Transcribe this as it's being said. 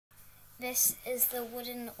This is the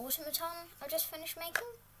wooden automaton I've just finished making.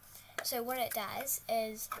 So what it does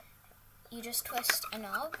is you just twist a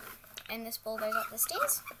knob and this ball goes up the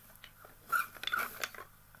stairs.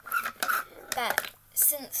 But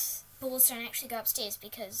since balls don't actually go upstairs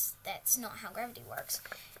because that's not how gravity works,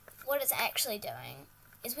 what it's actually doing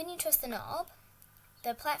is when you twist the knob,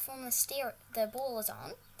 the platform the ball is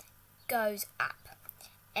on goes up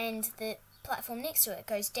and the platform next to it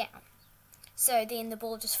goes down. So then the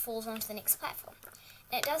ball just falls onto the next platform.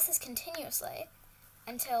 And it does this continuously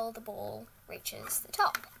until the ball reaches the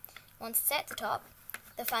top. Once it's at the top,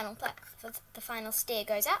 the final stair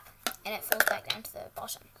goes up and it falls back down to the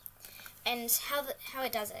bottom. And how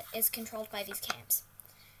it does it is controlled by these cams.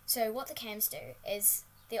 So what the cams do is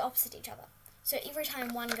they're opposite each other. So every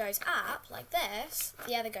time one goes up, like this,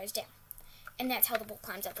 the other goes down. And that's how the ball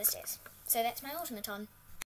climbs up the stairs. So that's my automaton.